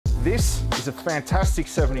This is a fantastic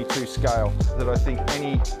 72 scale that I think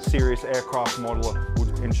any serious aircraft modeler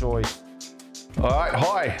would enjoy. All right,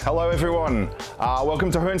 hi, hello everyone.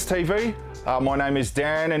 Welcome to Hearns TV. My name is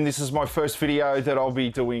Dan and this is my first video that I'll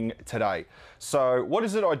be doing today. So what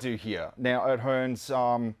is it I do here? Now at Hearns,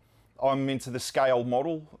 I'm into the scale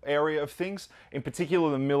model area of things, in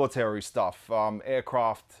particular the military stuff.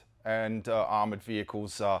 Aircraft and armoured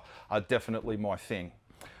vehicles are definitely my thing.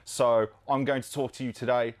 So I'm going to talk to you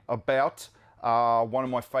today about one of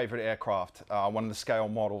my favourite aircraft, one of the scale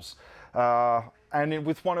models. And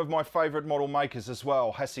with one of my favourite model makers as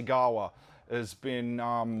well, Hasegawa has been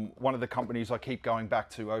one of the companies I keep going back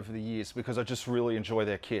to over the years because I just really enjoy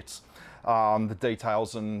their kits, the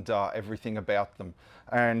details and everything about them.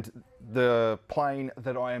 And the plane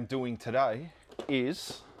that I am doing today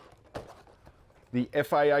is the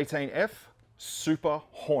A-18F Super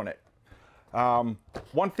Hornet.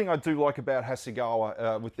 One thing I do like about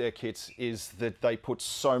Hasegawa with their kits is that they put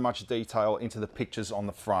so much detail into the pictures on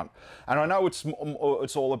the front. And I know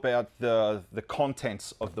it's all about the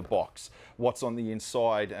contents of the box, what's on the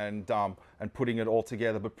inside and putting it all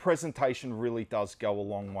together, but presentation really does go a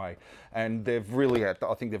long way. And they've really, I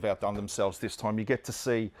think they've outdone themselves this time. You get to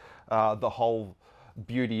see the whole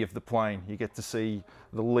beauty of the plane. You get to see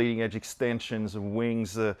the leading edge extensions and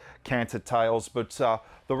wings, the canted tails. But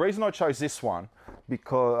the reason I chose this one,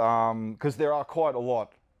 because there are quite a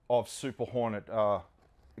lot of Super Hornet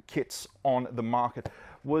kits on the market,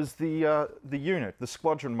 was the unit, the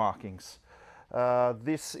squadron markings.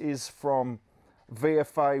 This is from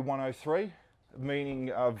VFA 103,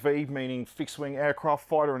 meaning V meaning fixed wing aircraft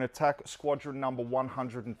fighter and attack squadron number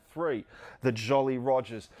 103, the Jolly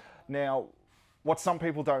Rogers. Now, what some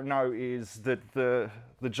people don't know is that the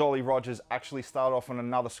Jolly Rogers actually started off on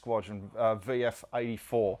another squadron, VF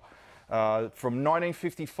 84. From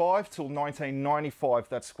 1955 till 1995,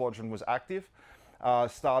 that squadron was active.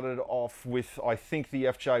 Started off with, I think, the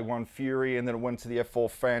FJ-1 Fury, and then it went to the F4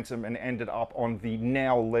 Phantom and ended up on the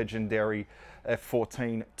now legendary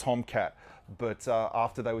F-14 Tomcat. But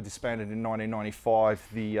after they were disbanded in 1995,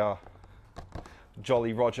 the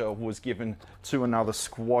Jolly Roger was given to another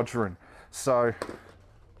squadron. So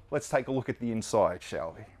let's take a look at the inside,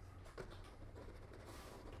 shall we?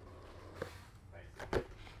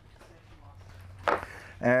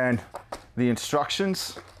 And the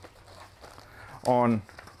instructions on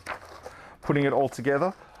putting it all together.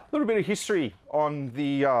 A little bit of history on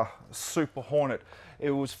the Super Hornet.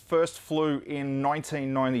 It was first flew in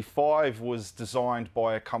 1995, was designed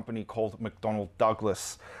by a company called McDonnell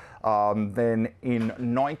Douglas. Then in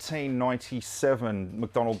 1997,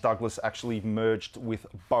 McDonnell Douglas actually merged with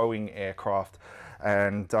Boeing aircraft,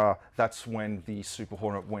 and that's when the Super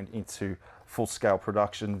Hornet went into full-scale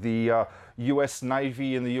production. The US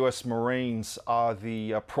Navy and the US Marines are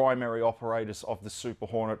the primary operators of the Super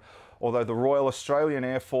Hornet, although the Royal Australian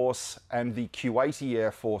Air Force and the Kuwaiti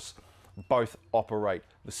Air Force both operate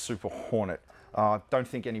the Super Hornet. Don't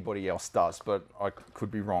think anybody else does, but I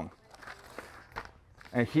could be wrong.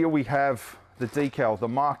 And here we have the decal, the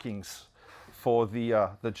markings for the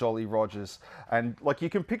Jolly Rogers. And like you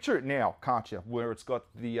can picture it now, can't you? Where it's got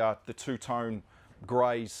the two-tone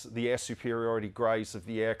greys, the air superiority greys of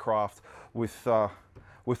the aircraft with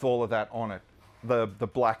all of that on it. The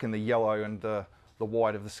black and the yellow and the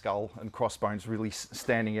white of the skull and crossbones really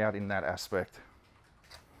standing out in that aspect.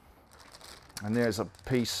 And there's a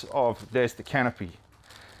piece of, there's the canopy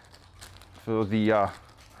for the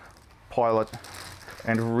pilot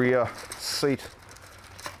and rear seat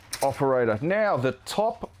operator. Now the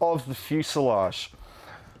top of the fuselage.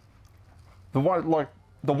 The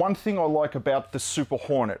one thing I like about the Super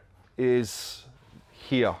Hornet is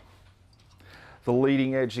here, the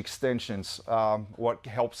leading edge extensions, what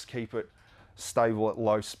helps keep it stable at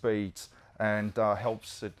low speeds and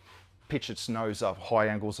helps it pitch its nose up, high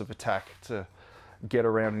angles of attack to get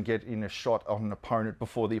around and get in a shot of an opponent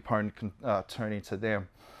before the opponent can turn into them.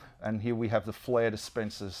 And here we have the flare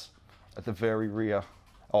dispensers at the very rear,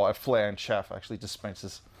 flare and chaff actually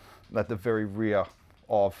dispensers at the very rear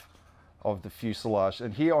of the fuselage.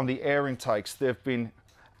 And here on the air intakes, they've been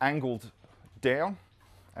angled down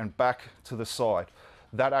and back to the side.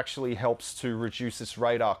 That actually helps to reduce this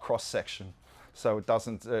radar cross section, so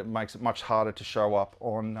it makes it much harder to show up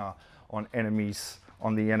on the enemy's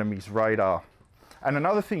radar. And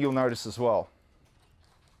another thing you'll notice as well,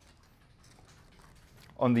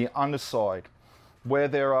 on the underside, where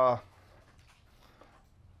there are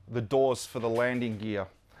the doors for the landing gear,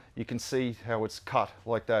 you can see how it's cut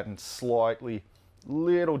like that and slightly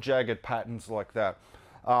little jagged patterns like that.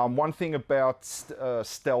 One thing about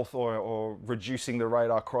stealth or reducing the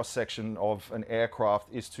radar cross-section of an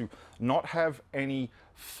aircraft is to not have any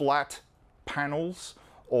flat panels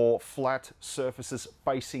or flat surfaces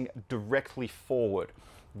facing directly forward.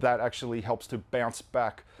 That actually helps to bounce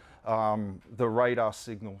back the radar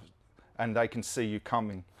signal and they can see you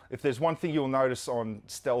coming. If there's one thing you'll notice on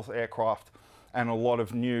stealth aircraft and a lot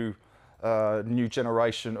of new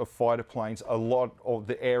generation of fighter planes, a lot of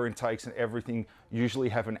the air intakes and everything usually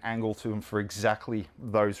have an angle to them for exactly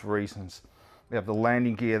those reasons. We have the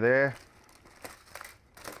landing gear there.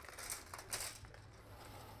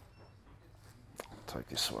 Take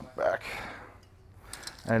this one back.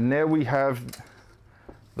 And there we have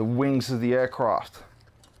the wings of the aircraft.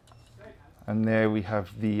 And there we have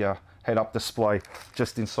the head-up display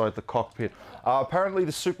just inside the cockpit. Apparently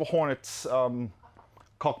the Super Hornet's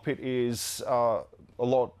cockpit is a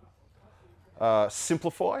lot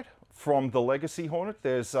simplified from the legacy Hornet.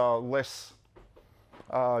 There's less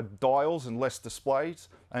dials and less displays,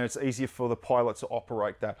 and it's easier for the pilot to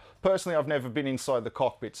operate that. Personally, I've never been inside the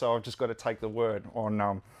cockpit, so I've just got to take the word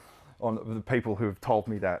on the people who have told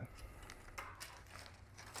me that.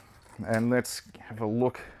 And let's have a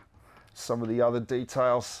look at some of the other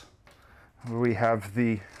details. We have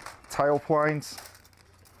the tail planes,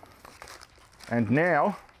 and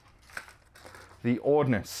now the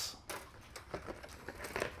ordnance.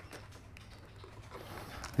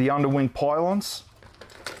 The underwing pylons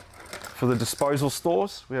for the disposal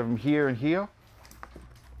stores. We have them here and here.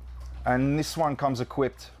 And this one comes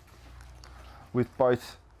equipped with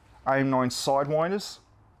both AIM-9 sidewinders,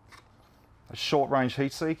 a short-range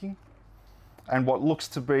heat-seeking, and what looks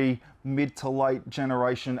to be mid to late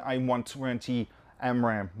generation AIM-120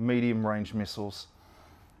 AMRAAM medium-range missiles.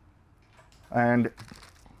 And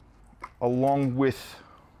along with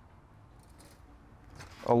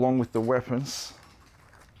the weapons,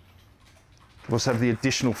 we also have the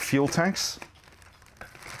additional fuel tanks.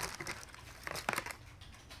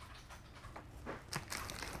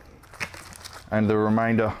 And the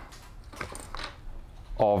remainder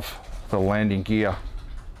of the landing gear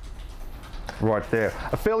right there.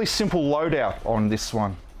 A fairly simple loadout on this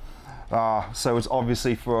one. So it's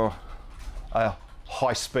obviously for a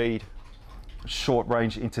high speed, short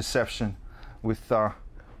range interception with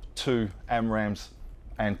 2 AMRAAMs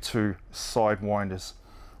and 2 sidewinders.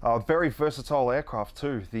 Very versatile aircraft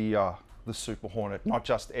too, the Super Hornet, not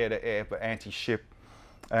just air-to-air, but anti-ship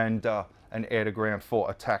and air-to-ground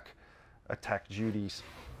for attack duties.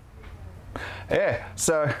 Yeah,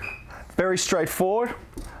 so very straightforward.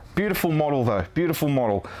 Beautiful model though, beautiful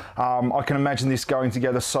model. I can imagine this going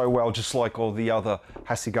together so well, just like all the other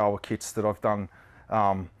Hasegawa kits that I've done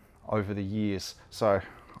over the years. So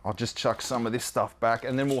I'll just chuck some of this stuff back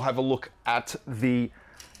and then we'll have a look at the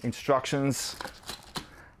instructions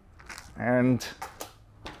and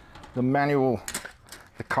the manual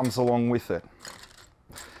that comes along with it.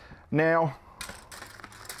 Now,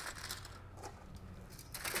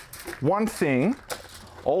 one thing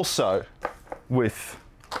also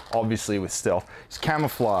obviously with stealth is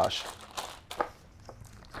camouflage.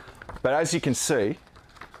 But as you can see,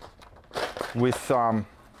 with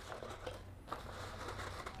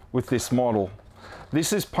this model,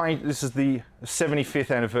 this is the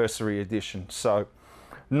 75th anniversary edition. So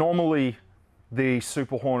normally the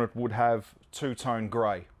Super Hornet would have two-tone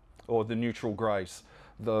grey, or the neutral greys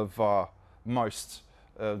of most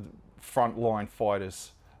frontline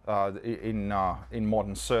fighters in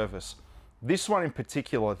modern service. This one in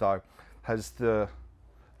particular though has not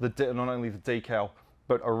only the decal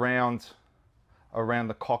but around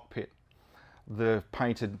the cockpit, the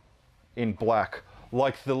painted in black,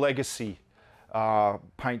 like the legacy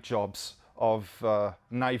paint jobs of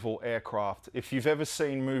naval aircraft. If you've ever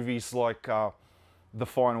seen movies like The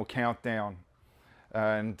Final Countdown,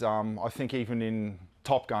 and I think even in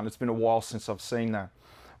Top Gun, it's been a while since I've seen that,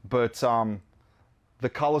 but the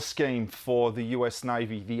color scheme for the US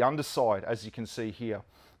Navy, the underside, as you can see here,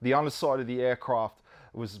 the underside of the aircraft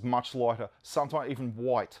was much lighter, sometimes even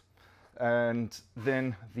white. And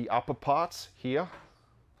then the upper parts here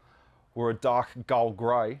were a dark gull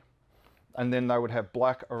gray. And then they would have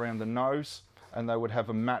black around the nose and they would have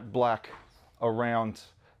a matte black around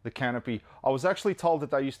the canopy. I was actually told that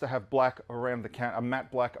they used to have a matte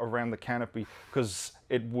black around the canopy because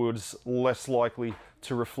it was less likely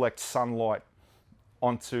to reflect sunlight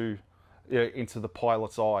into the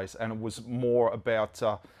pilot's eyes, and it was more about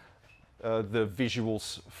the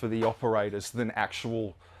visuals for the operators than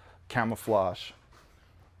actual camouflage.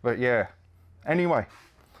 But yeah, anyway,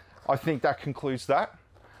 I think that concludes that.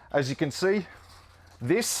 As you can see,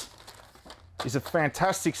 this is a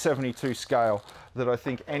fantastic 72 scale that I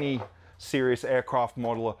think any serious aircraft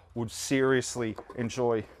modeler would seriously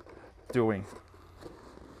enjoy doing.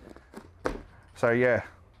 So yeah,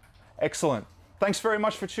 excellent. Thanks very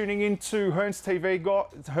much for tuning in to Hearns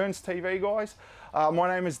TV, guys. My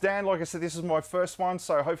name is Dan. Like I said, this is my first one,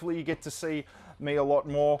 so hopefully you get to see me a lot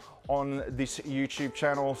more on this YouTube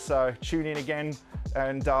channel. So tune in again,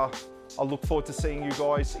 and I look forward to seeing you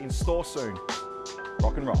guys in store soon.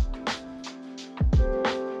 Rock and roll.